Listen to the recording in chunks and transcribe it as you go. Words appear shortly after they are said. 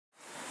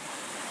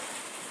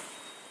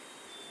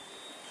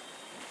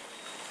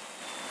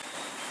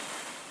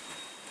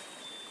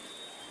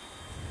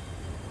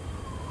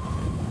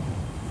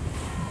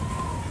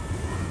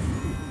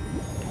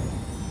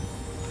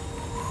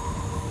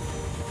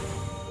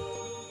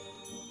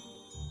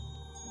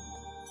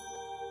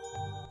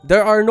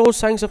There are no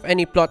signs of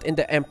any plot in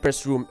the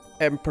Empress room,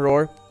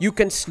 Emperor. You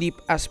can sleep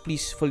as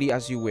peacefully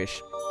as you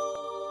wish.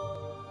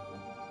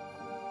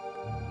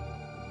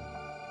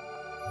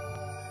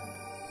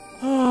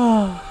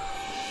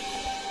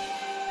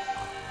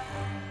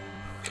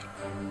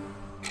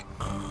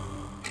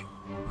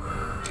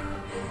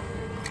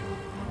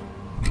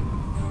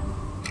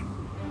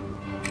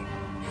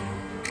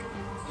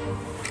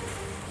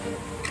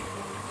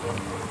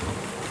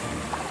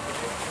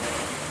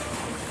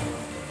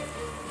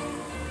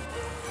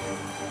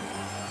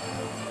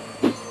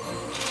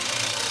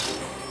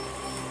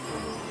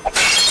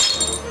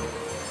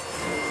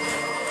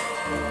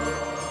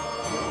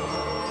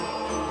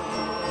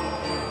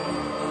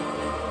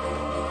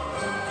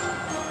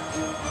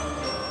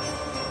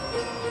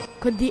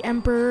 Could the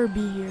Emperor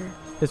be here?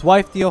 His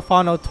wife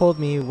Theophano told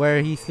me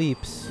where he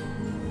sleeps.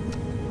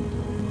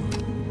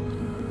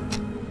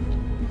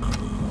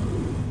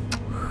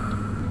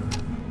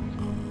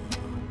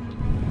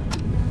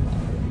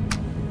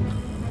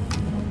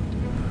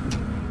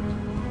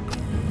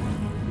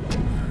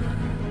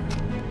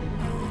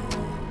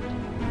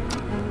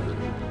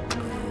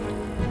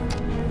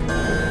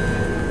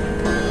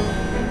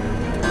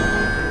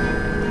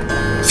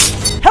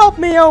 Help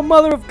me, O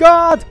Mother of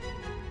God!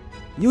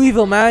 You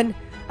evil man!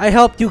 I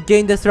helped you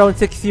gain the throne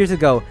 6 years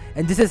ago,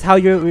 and this is how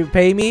you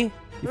repay me?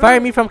 You fire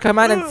me from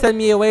command and send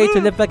me away to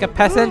live like a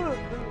peasant?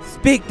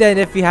 Speak then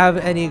if you have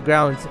any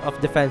grounds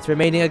of defense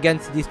remaining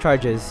against these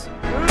charges.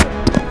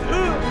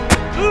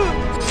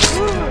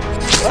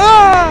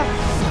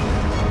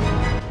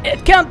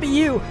 It can't be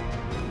you!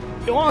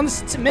 You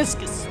honest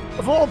Timiscus,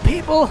 of all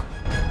people!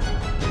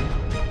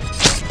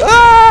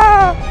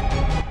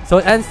 So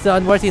it ends the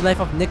unworthy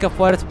life of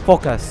Nikephoros II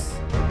Phokas.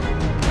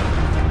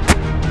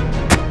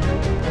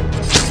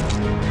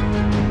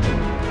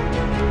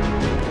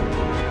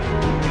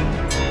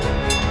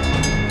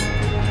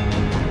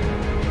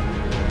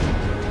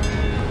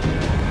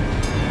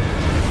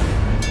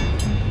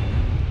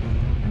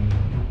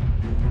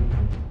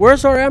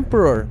 Where's our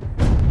Emperor?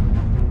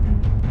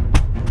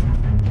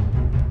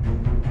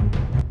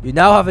 You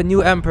now have a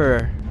new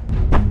emperor.